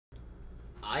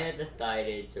I have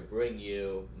decided to bring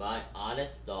you my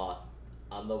honest thoughts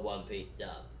on the One Piece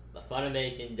dub. The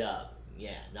Funimation dub.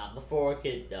 Yeah, not the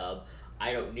 4Kids dub.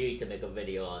 I don't need to make a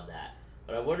video on that.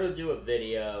 But I want to do a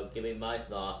video giving my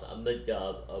thoughts on the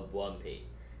dub of One Piece.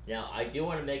 Now, I do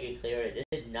want to make it clear that this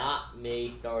is not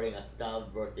me starting a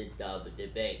sub versus dub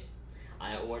debate.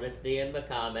 I don't want to see in the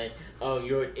comments, oh,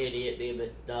 you're an idiot, maybe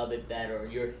the sub is better, or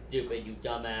you're stupid, you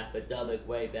dumbass, the dub is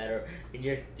way better, and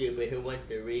you're stupid, who wants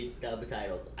to read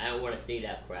subtitles? I don't want to see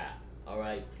that crap,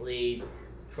 alright? Please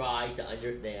try to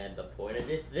understand the point of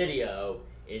this video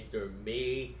is for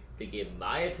me to give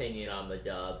my opinion on the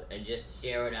dub and just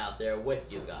share it out there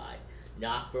with you guys,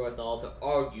 not for us all to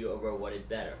argue over what is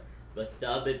better. The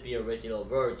sub is the original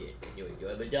version. If you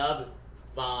enjoy the dub,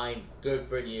 fine, good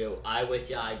for you. I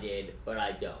wish I did, but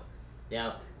I don't.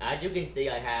 Now, as you can see,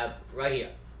 I have right here.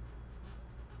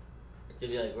 It should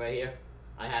be like right here.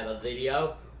 I have a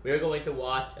video. We're going to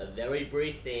watch a very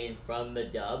brief scene from the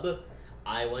dub.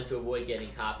 I want to avoid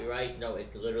getting copyright, so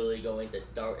it's literally going to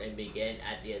start and begin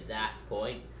at the exact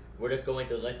point. We're just going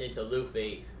to listen to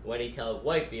Luffy when he tells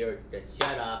Whitebeard to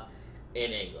shut up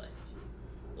in English.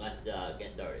 Let's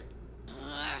get started.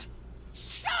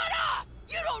 Shut up!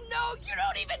 You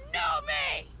don't even know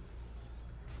me!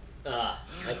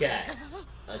 Okay.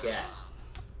 Okay.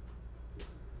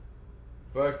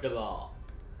 First of all,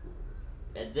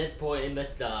 at this point in the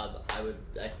sub,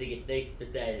 I think it's safe to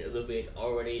say that Luffy had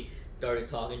already started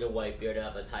talking to Whitebeard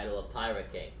about the title of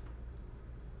Pirate King.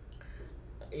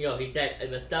 You know, he said,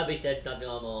 in the sub he said something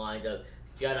along the lines of,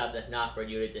 shut up, that's not for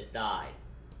you to decide.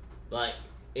 Like,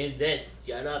 in this,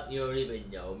 shut up, you don't even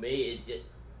know me, it's just,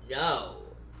 no.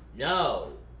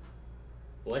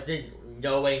 What did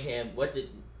knowing him, what did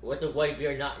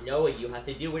Whitebeard not knowing you have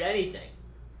to do with anything?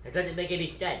 That doesn't make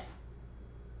any sense.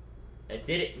 That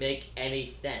didn't make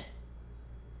any sense.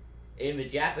 In the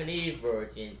Japanese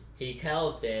version, he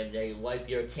tells him that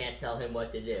Whitebeard can't tell him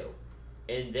what to do.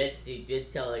 In this, he's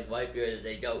just telling Whitebeard that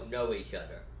they don't know each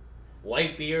other.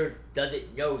 Whitebeard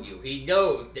doesn't know you. He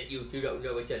knows that you two don't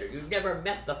know each other. You've never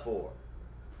met before.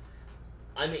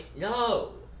 I mean,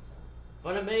 no.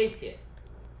 Funimation.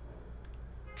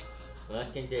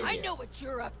 Let's continue. I know what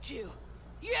you're up to.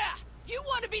 Yeah, you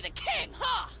want to be the king,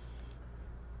 huh?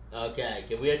 Okay,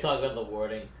 can we talk about the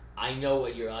wording? I know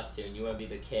what you're up to, and you want to be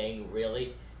the king,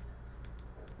 really?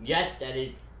 Yes, that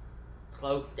is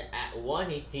close to at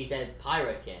one. He said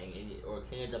Pirate King, or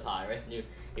King of the Pirates. And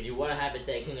if you want to have it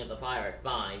say King of the Pirates,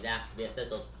 fine. That's the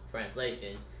official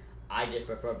translation. I just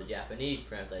prefer the Japanese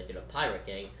translation of Pirate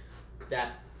King.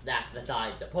 That's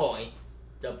besides the point.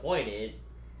 The point is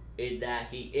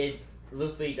that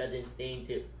Luffy doesn't seem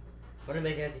to. What am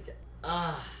I saying?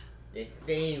 This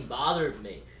thing bothered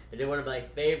me. It's one of my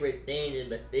favorite things in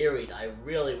the series. I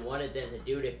really wanted them to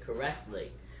do this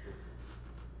correctly.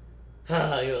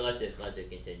 Let's just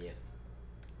continue.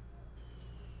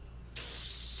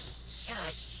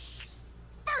 Shush.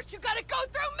 First, you gotta go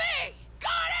through me.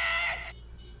 Got it?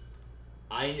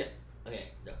 I know.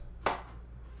 Okay, no.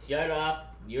 Shut up.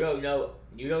 You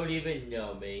don't even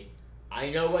know me. I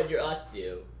know what you're up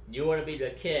to. You want to be the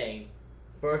king.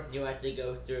 First, you have to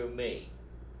go through me.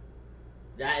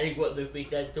 That is what Luffy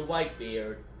said to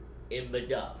Whitebeard in the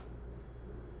dub.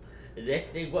 This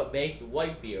is what makes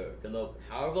Whitebeard the most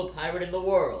powerful pirate in the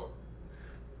world.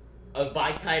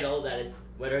 By title, that is,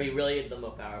 whether he really is the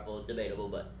most powerful is debatable,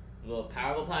 but the most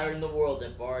powerful pirate in the world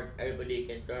as far as everybody is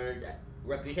concerned,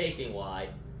 reputation-wise.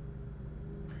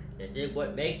 This is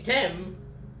what makes him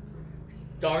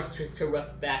start to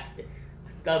respect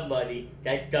somebody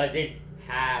that doesn't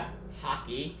have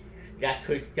hockey, that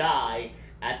could die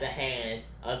at the hands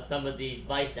of some of these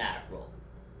vice admirals.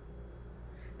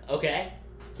 Okay?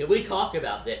 Can we talk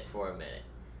about this for a minute?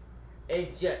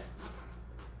 It's just,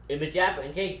 in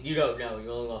case you don't know,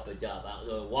 you're only off the dub. I don't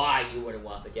know why you wouldn't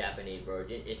want the Japanese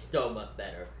version. It's so much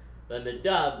better. But in the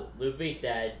dub, Luffy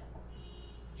said,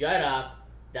 shut up,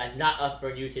 that's not up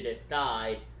for you to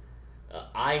decide.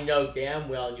 I know damn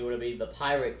well you want to be the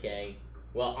Pirate King.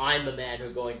 Well, I'm the man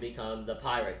who's going to become the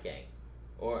Pirate King.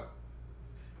 Or,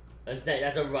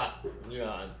 that's a rough,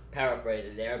 I'm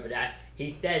paraphrasing there, but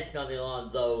he said something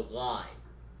along those lines.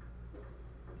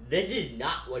 This is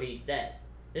not what he said.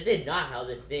 This is not how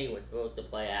this thing was supposed to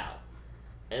play out.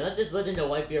 And let's just listen to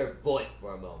Whitebeard's voice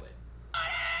for a moment.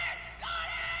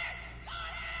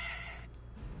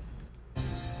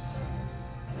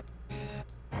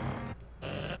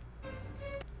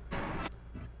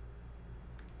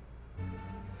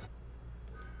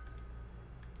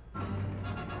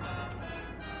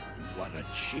 What a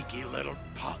cheeky little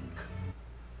punk.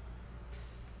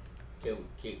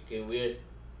 Can we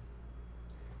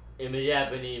in the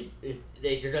Japanese,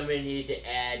 they for some reason need to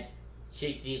add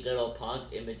cheeky little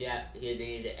punk in the They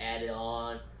need to add it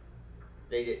on.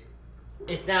 They did.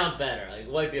 It sounds better. Like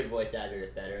Whitebeard voice actor is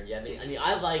better in Japanese. I mean,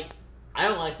 I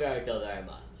don't like Fairy Tail very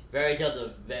much. Fairy Tail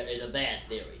is a bad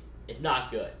theory. It's not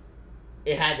good.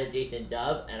 It has a decent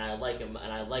dub, and I like him.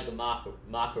 And I like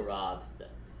Makarov's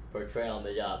portrayal in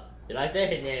the dub. Did I say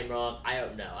his name wrong? I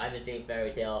don't know. I haven't seen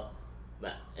Fairy Tail,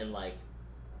 in like,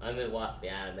 I haven't watched the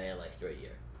anime in like 3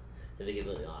 years. To be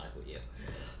completely honest with you.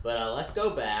 But let's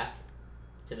go back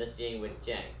to the scene with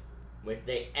Chang, which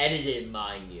they edited,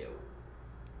 mind you.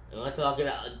 And let's talk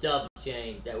about a dub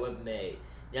change that was made.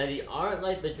 Now, these aren't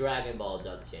like the Dragon Ball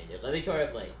dub changes. Let me try to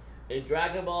explain. The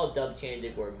Dragon Ball dub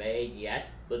changes were made, yes,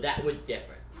 but that was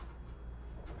different.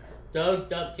 Those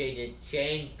dub changes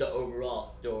changed the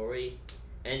overall story,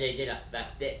 and they did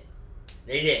affect it.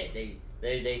 They did.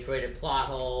 They created plot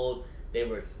holes. They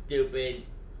were stupid.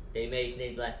 They made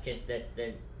things less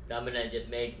consistent. Some of them just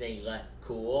made things less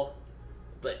cool.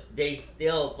 But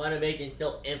Funimation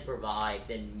still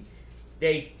improvised, and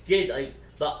they did, like,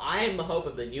 but I am the hope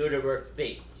of the universe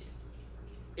speech.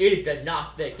 It does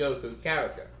not fit Goku's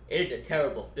character. It is a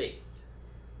terrible speech.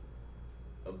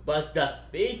 But the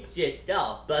speech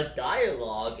itself, the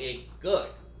dialogue is good.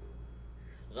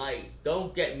 Like,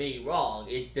 don't get me wrong,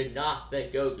 it did not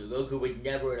fit Goku. Goku would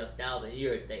never in 1,000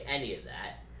 years say any of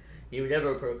that. He would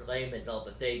never proclaim himself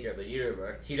the savior of the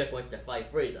universe. He just wants to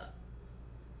fight Frieza.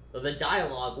 But the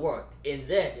dialogue worked. In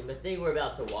the thing we're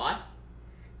about to watch,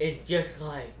 it's just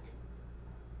like,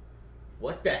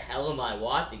 what the hell am I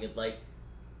watching? It's like,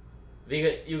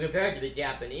 you compare it to the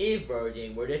Japanese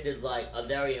version, where this is like a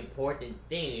very important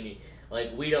theme.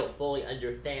 Like, we don't fully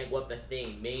understand what the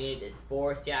theme means. It's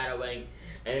foreshadowing,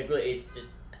 and it's just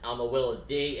on the will of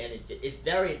D, and it's a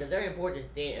very important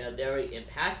scene and a very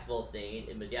impactful scene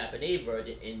in the Japanese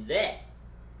version. In this,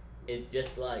 it's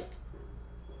just like,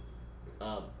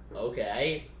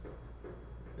 okay.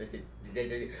 Listen,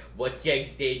 what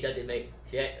Shank did doesn't make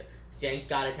Shank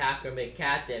got attacked from a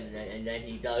captain, and then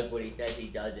he does what he says he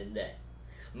does in this.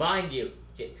 Mind you,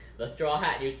 the Straw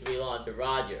Hat used to belong to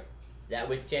Roger. That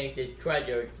was Shank's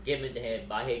treasure given to him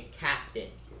by his captain.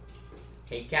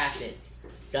 His captain,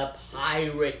 the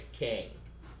Pirate King.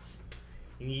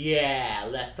 Yeah,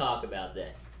 let's talk about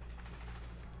this.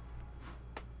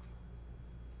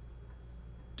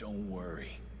 Don't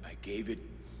worry, I gave it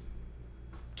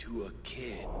to a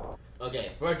kid.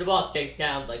 Okay, first of all, Jake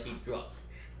sounds like he's drunk.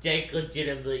 Jake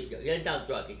legitimately, he doesn't sound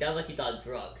drunk, he sounds like he's on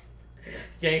drugs.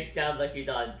 Jake sounds like he's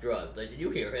on drugs. Like, did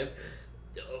you hear him?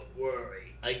 Don't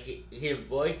worry. Like, his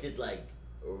voice is like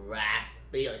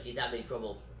raspy, like he's having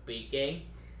trouble speaking.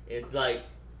 It's like,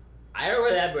 I don't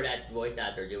remember that voice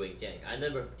actor doing Jake. I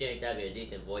remember Jake having a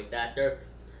decent voice actor.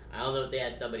 I don't know if they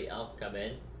had somebody else come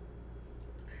in.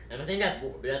 And I think that's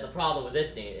the problem with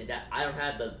this scene, is that I don't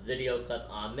have the video clip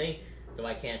on me, so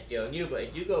I can't show you. But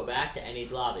if you go back to Enies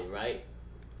lobby, right?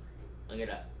 I'm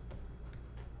gonna...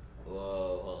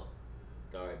 Whoa, hold on.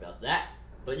 Sorry about that.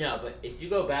 But no, but if you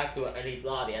go back to Enies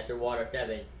lobby after Water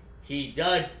 7, he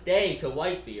does say to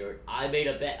Whitebeard, I made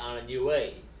a bet on a new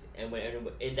age, and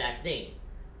in that scene.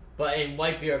 But in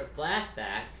Whitebeard's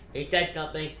flashback, he said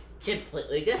something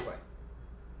completely different.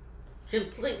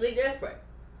 Completely different.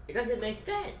 It doesn't make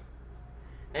sense.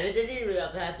 And it doesn't even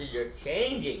have that you're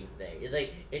changing things. It's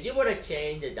like, if you want to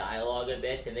change the dialogue a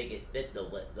bit to make it fit the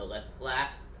lip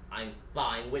flaps, I'm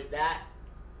fine with that.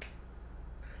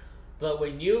 But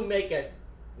when you make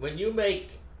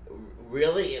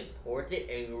really important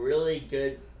and really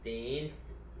good scenes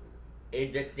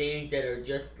into things that are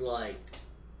just like,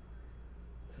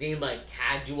 seem like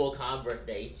casual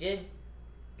conversation,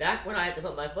 that's when I have to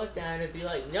put my foot down and be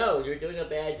like, no, you're doing a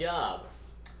bad job.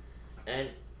 And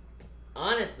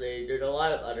honestly, there's a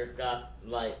lot of other stuff,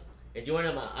 like, if you want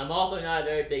to, I'm also not a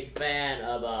very big fan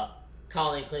of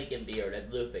Colleen Clinkenbeard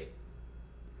as Luffy.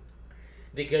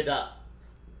 Because,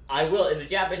 I will, in the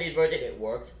Japanese version it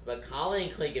works, but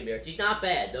Colleen Clinkenbeard, she's not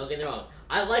bad, don't get me wrong.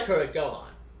 I like her as Gohan.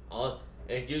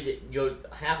 And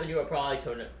half of you are probably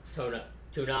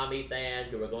Toonami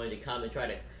fans who are going to come and try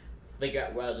to figure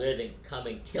out where I live and come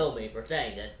and kill me for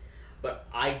saying this. But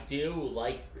I do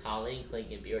like Colleen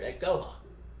Clinkenbeard as Gohan.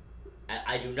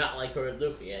 I do not like her as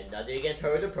Luffy, and nothing against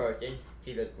her as a person.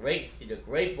 She's a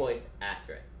great voice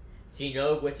actress. She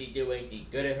knows what she's doing, she's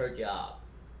good at her job.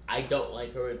 I don't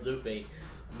like her as Luffy,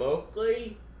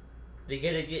 mostly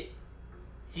because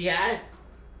she has,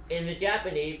 in the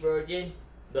Japanese version,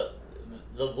 the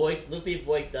voice, Luffy's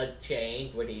voice does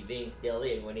change when he's being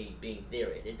silly and when he's being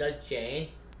serious. It does change,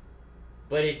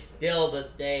 but it's still the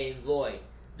same voice.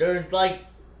 There's like,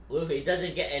 Luffy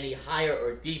doesn't get any higher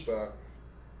or deeper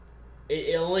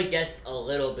it only gets a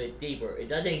little bit deeper. It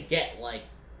doesn't get like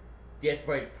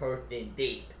different person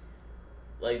deep.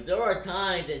 Like there are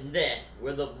times in this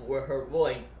where her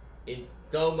voice is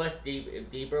so much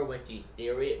deeper when she's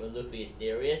serious, when Luffy is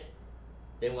serious,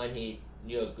 than when he's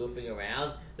goofing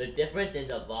around. The difference in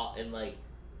like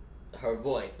her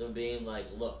voice from being like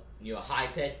high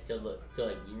pitched to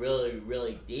like really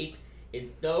really deep is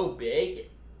so big.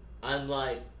 I'm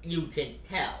like, you can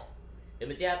tell. In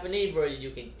the Japanese version,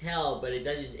 you can tell, but it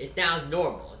doesn't. It sounds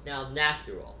normal. It sounds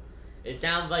natural. It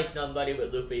sounds like somebody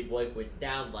with Luffy's voice would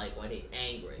sound like when he's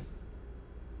angry.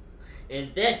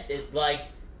 And this is like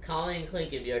Colin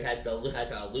Clinkenbeard has a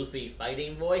Luffy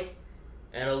fighting voice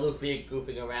and a Luffy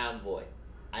goofing around voice.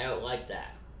 I don't like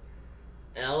that.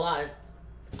 And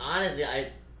honestly,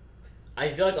 I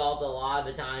feel like also a lot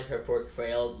of the times her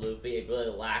portrayal of Luffy is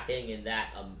really lacking in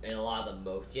that, in a lot of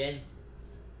emotion.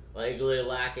 Like, really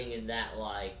lacking in that,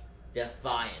 like,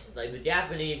 defiance. Like, the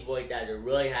Japanese voice actor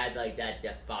really has, like, that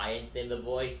defiance in the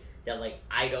voice. That, like,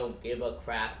 I don't give a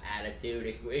crap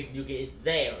attitude. It's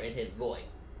there in his voice.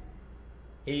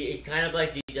 It's kind of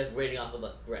like he's just reading off of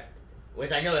a script.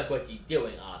 Which I know that's what she's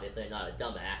doing, obviously, not a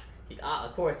dumbass.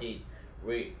 Of course she's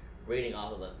reading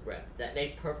off of a script. That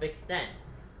makes perfect sense.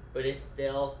 But it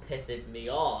still pisses me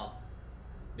off.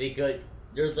 Because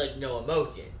there's like no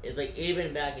emotion. It's like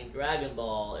even back in Dragon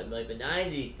Ball and like the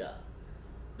 90s stuff,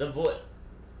 the voice,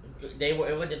 it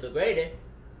wasn't the greatest,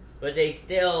 but it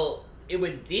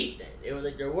was decent. It was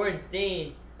like there weren't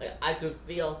scenes, like I could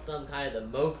feel some kind of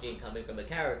emotion coming from the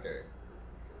character.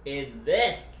 In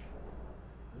this,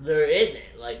 there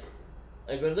isn't. Like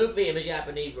when Luffy in the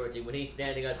Japanese version, when he's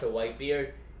standing up to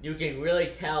Whitebeard, you can really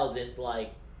tell this,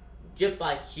 like, just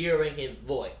by hearing his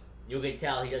voice, you can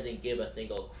tell he doesn't give a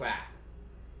single crap.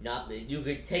 You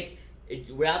can take it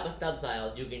without the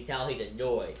subtitles. You can tell he's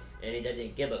annoyed and he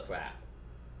doesn't give a crap.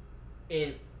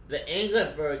 In the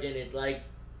English version, it's like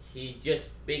he's just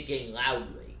speaking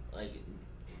loudly, like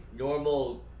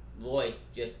normal voice,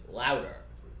 just louder,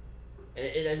 and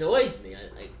it annoys me.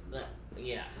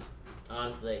 Yeah,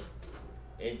 honestly,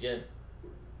 it just.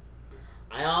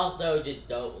 I also just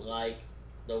don't like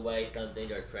the way some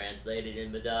things are translated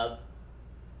in the dub.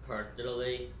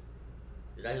 Personally,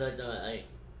 I like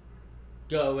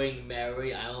Going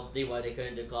Merry. I don't see why they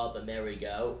couldn't just call it the Merry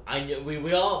Go.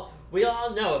 We all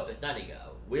know it's the Sunny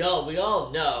Go. We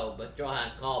all know, but Straw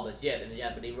Hats call the ship in the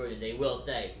Japanese version. They will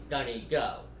say Sunny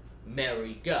Go,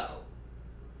 Merry Go.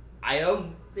 I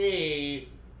don't see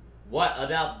what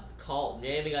about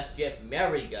naming a ship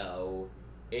Merry Go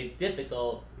is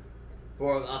difficult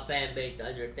for a fan base to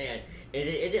understand. It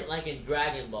isn't like in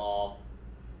Dragon Ball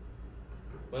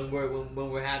when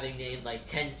we're having names like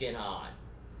Tenshinhan.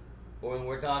 Or when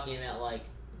we're talking about, like,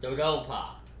 Dodonpa.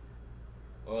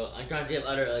 Or I'm trying to think of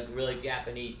other, like, really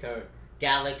Japanese terms.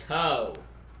 Gallic Ho.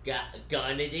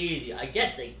 Gun is easy. I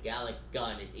get that Gallic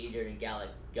Gun is easier than Gallic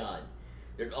Gun.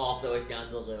 There's also, it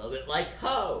sounds a little bit like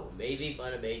Ho. Maybe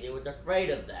Funimation was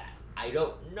afraid of that. I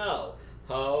don't know.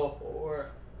 Ho,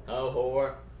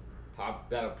 whore.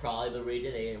 Probably the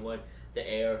reason they didn't want to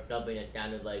air something that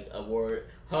sounded like a word.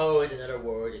 Ho is another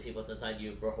word that people sometimes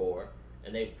use for whore.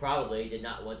 And they probably did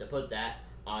not want to put that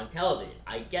on television.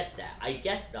 I get that. I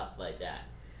get stuff like that.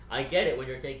 I get it when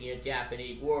you're taking a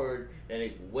Japanese word that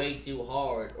is way too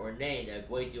hard, or name that is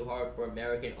way too hard for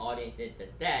American audiences to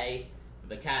say,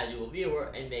 the casual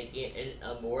viewer, and making it in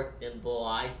a more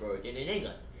simplified version in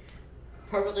English.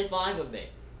 Perfectly fine with me.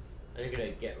 I'm just gonna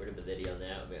get rid of the video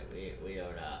now. We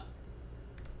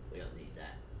don't need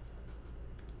that.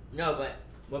 No, but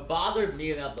what bothered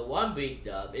me about the One Piece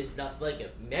dub is stuff like a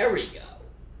merry-go.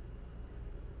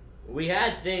 We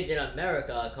had things in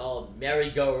America called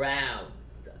merry-go-round.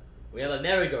 We have a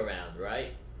merry-go-round,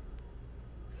 right?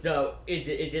 So, is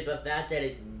it the fact that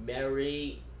it's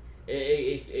merry,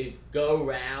 it go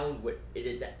round, is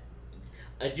it that,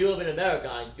 if you live in America,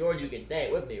 I'm sure you can say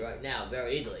it with me right now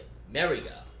very easily.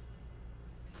 Merry-go.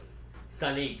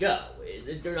 Sunny go.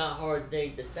 They're not hard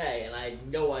things to say, and I have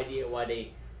no idea why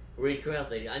they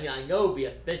retranslated. I mean, I know the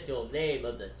official name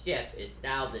of the ship is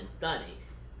Thousand Sunny,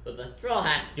 but the Straw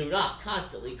Hats do not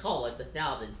constantly call it the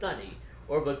Thousand Sunny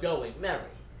or the Going Merry.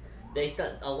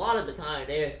 A lot of the time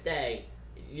they say,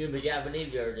 in the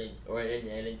Japanese version, or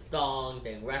in songs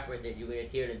and references, you can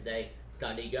hear them say,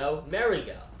 Sunny go, Merry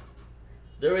go.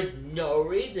 There is no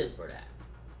reason for that.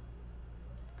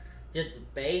 Just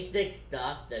basic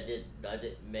stuff that just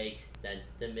doesn't make sense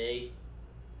to me.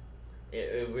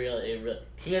 It really,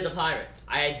 King of the Pirates.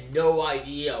 I had no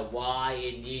idea why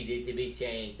it needed to be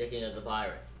changed to King of the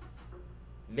Pirates.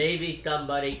 Maybe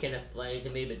somebody can explain to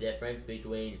me the difference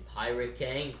between Pirate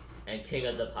King and King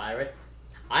of the Pirates.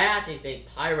 I actually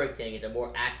think Pirate King is a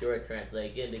more accurate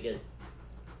translation because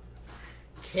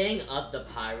King of the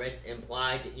Pirates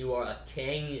implies that you are a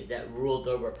king that rules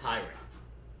over pirates.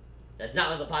 That's not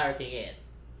what the Pirate King is.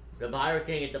 The Pirate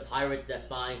King is the pirate that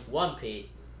finds One Piece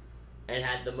and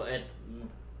had the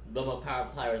most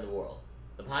powerful pirate in the world.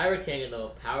 The Pirate King is the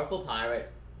most powerful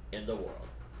pirate in the world,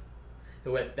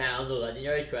 who has found the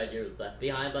legendary treasure left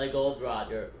behind by Gold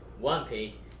Roger, One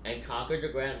Piece, and conquered the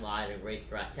Grand Line and reached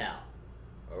Ratel.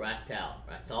 Or Ratel.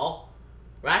 Ratel?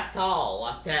 Ratel.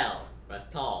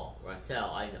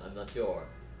 I'm not sure.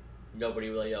 Nobody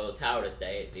really knows how to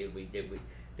say it.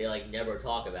 They like never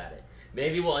talk about it.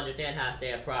 Maybe we'll understand how to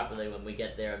say it properly when we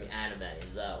get there in the anime,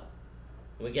 though.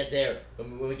 When we get to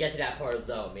that part of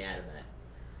the anime.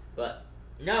 But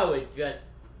no, it's just,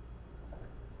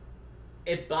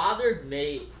 it bothered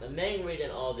me. The main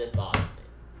reason all this bothered me,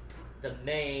 the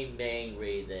main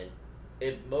reason,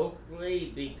 is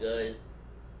mostly because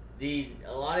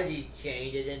a lot of these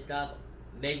changes and stuff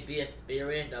make the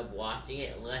experience of watching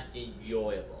it less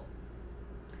enjoyable.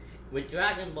 With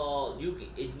Dragon Ball,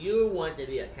 if you want to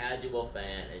be a casual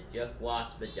fan and just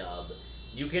watch the dub,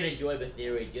 you can enjoy the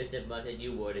series just as much as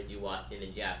you would if you watched it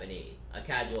in Japanese. A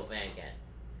casual fan can.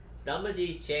 Some of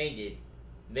these changes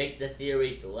make the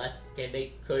series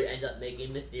could end up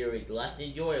making the series less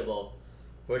enjoyable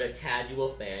for the casual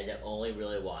fan that only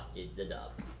really watches the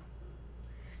dub.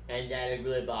 And that is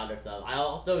really bothersome. I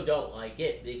also don't like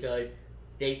it because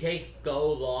they take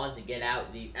so long to get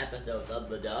out these episodes of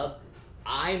the dub.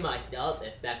 I myself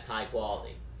expect high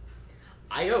quality.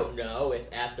 I don't know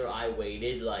if after I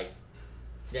waited like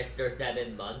 6 or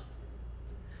 7 months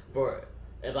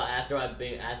after I've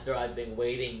been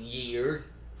waiting years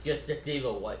just to see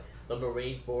the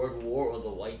Marineford War or the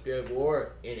Whitebeard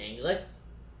War in English.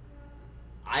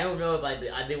 I don't know if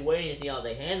I've been waiting to see how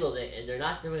they handled it, and they're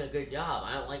not doing a good job.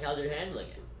 I don't like how they're handling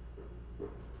it.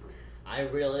 I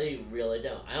really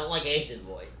don't. I don't like Ace's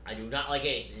voice. I do not like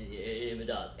Ace in the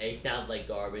dub. Ace sounds like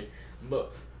garbage.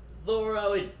 But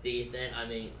Zoro is decent. I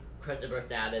mean, Christopher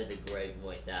Sabat is a great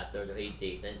voice actor, so he's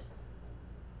decent.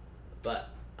 But,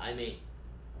 I mean,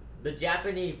 the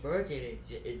Japanese version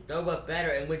is so much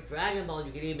better, and with Dragon Ball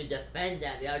you can even defend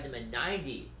that the argument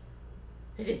 90.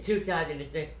 This is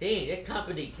 2016. This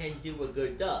company can do a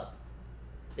good dub.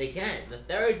 They can. The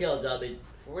Fairy Tail dub is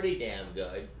pretty damn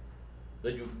good.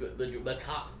 The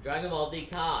Dragon Ball Z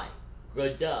Kai,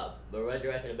 good dub. The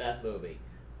Resurrection of Beth movie,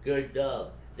 good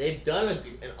dub. They've done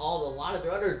a lot of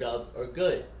their other dubs are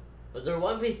good, but their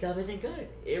One Piece dub isn't good.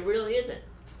 It really isn't,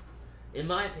 in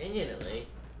my opinion at least.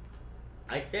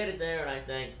 I said it there, and I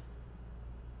think,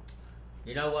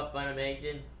 you know what,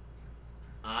 Funimation?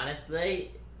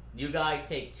 Honestly, you guys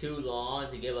take too long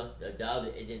to give us a dub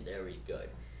that isn't very good.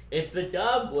 If the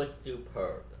dub was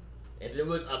superb, if it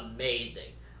was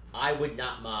amazing, I would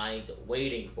not mind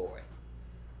waiting for it.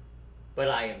 But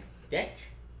I am sick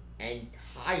and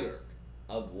tired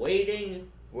of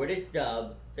waiting for this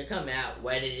dub to come out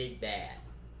when it is bad.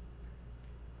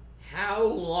 How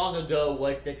long ago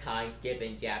was the time skip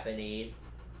in Japanese?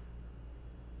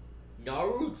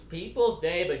 People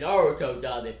say the Naruto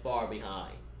dub is far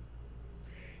behind.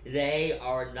 They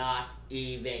are not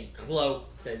even close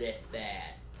to this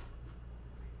bad.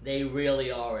 They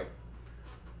really aren't.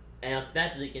 And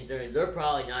especially considering they're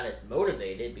probably not as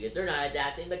motivated because they're not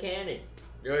adapting the canon.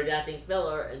 They're adapting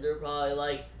filler, and they're probably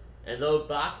like, and those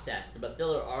box sets, but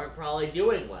filler aren't probably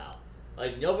doing well.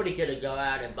 Like, nobody could go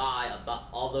out and buy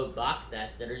all those box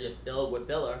sets that are just filled with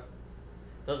filler.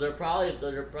 So they're probably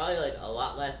like a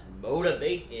lot less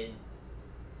motivation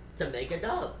to make a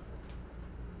dub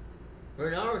for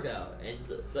Naruto. And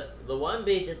the One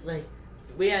Piece is like,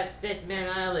 we have Six Man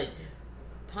Island,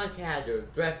 Punch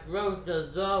Hazard,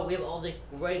 Dressrosa, Zoe. We have all this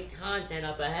great content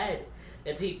up ahead.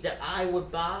 The piece that I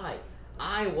would buy.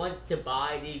 I want to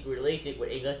buy these releases with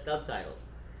English subtitles.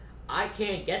 I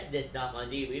can't get this stuff on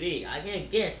DVD. I can't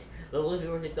get the Luffy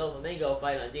vs. Doflamingo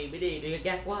fight on DVD because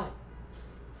guess what?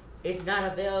 It's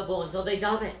not available until they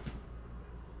dub it.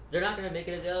 They're not gonna make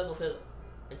it available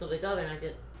until they dub it. And I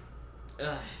just,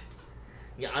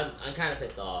 yeah, I'm kind of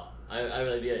pissed off. I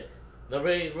really did.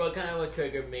 What kind of what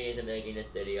triggered me into making this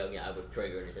video, I was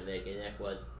triggered into making it,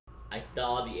 was I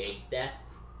saw the Ace death.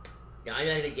 Now, I'm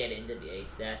not going to get into the Ace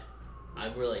death.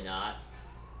 I'm really not.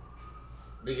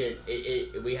 Because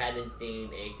we haven't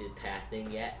seen Ace's passing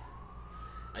yet.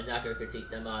 I'm not going to critique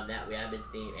them on that. We haven't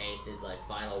seen Ace's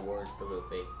final words to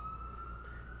Luffy.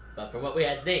 But from what we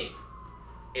have seen,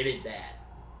 it is bad.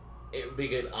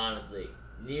 Because honestly,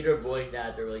 neither voice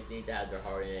actor really seems to have their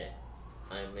heart in it.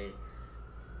 I mean,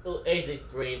 Ace's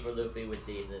scream for Luffy was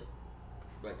decent,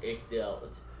 but it's still,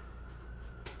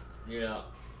 you know,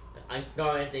 I'm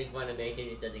starting to think Funimation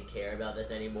just doesn't care about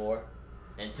this anymore,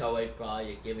 and Toei's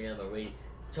probably just giving them a read.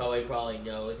 Toei probably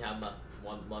knows how much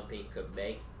One Piece could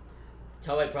make.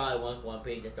 Toei probably wants One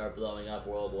Piece to start blowing up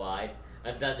worldwide,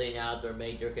 especially now that their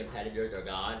major competitors are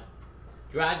gone.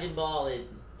 Dragon Ball is,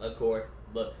 of course,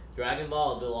 but Dragon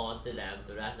Ball belongs to them,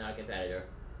 so that's not a competitor.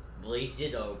 Bleach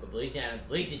is over. Bleach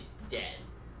is dead.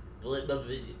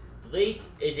 Bleach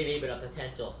isn't even a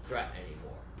potential threat anymore.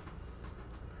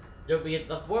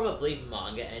 Before the Bleach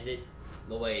manga ended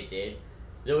the way it did,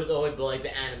 there was always like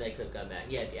the anime could come back.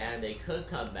 Yeah, the anime could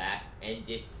come back and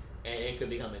it could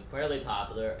become incredibly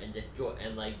popular and destroy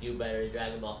and like do better than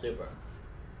Dragon Ball Super.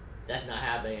 That's not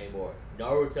happening anymore.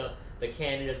 Naruto, the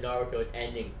canon of Naruto is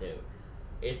ending soon.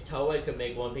 If Toei could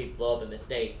make One Piece blow up in the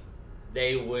States,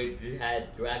 they would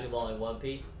have Dragon Ball and One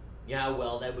Piece. You know how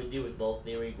well that would do with both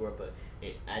series were put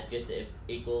at just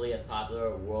equally as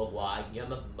popular worldwide. You know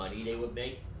how much money they would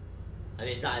make? I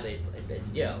mean, it's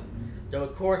Joe. So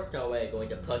of course Toei is going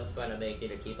to push Funimation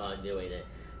to keep on doing it.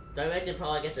 Funimation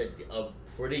probably gets a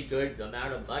pretty good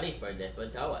amount of money for this from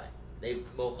Toei. They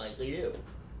most likely do.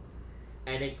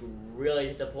 And it's really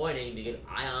disappointing because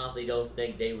I honestly don't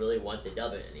think they really want to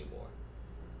dub it anymore.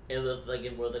 It looks like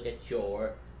it was like a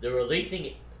chore. They're releasing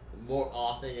it more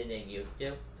often than they used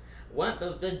to.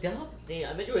 The dub thing,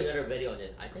 I'm gonna do another video on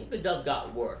this. I think the dub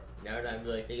got worse now that I'm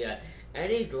really thinking about it.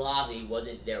 Enies Lobby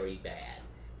wasn't very bad.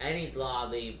 Enies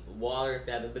Lobby, Water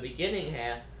 7, the beginning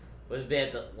half was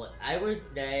bad, but what I would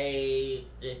say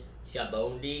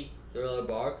Shabondi, Thriller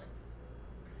Bark,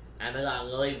 Amazon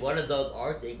Lily, one of those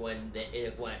arcs it went.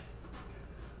 It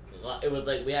was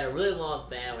like we had a really long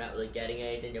span without really getting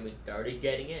anything, then we started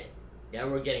getting it. Now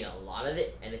we're getting a lot of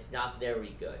it, and it's not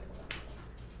very good.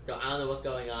 So I don't know what's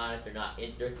going on, if they're not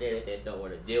interested, if they don't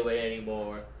want to do it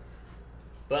anymore.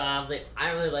 But honestly,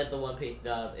 I really like the One Piece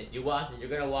dub. If you watched it, you're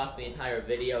going to watch the entire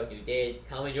video. If you did,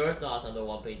 tell me your thoughts on the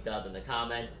One Piece dub in the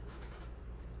comments.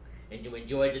 If you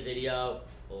enjoyed the video,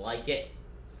 like it,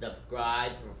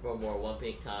 subscribe for more One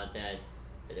Piece content.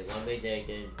 This is One Piece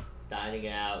Nation, signing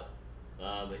out.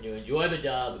 If you enjoy the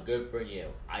dub, good for you.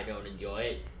 I don't enjoy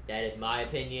it. That is my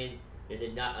opinion. This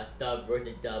is not a sub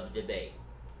versus dub debate.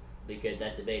 Because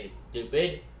that debate is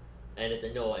stupid, and it's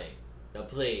annoying. So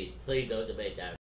please don't debate that.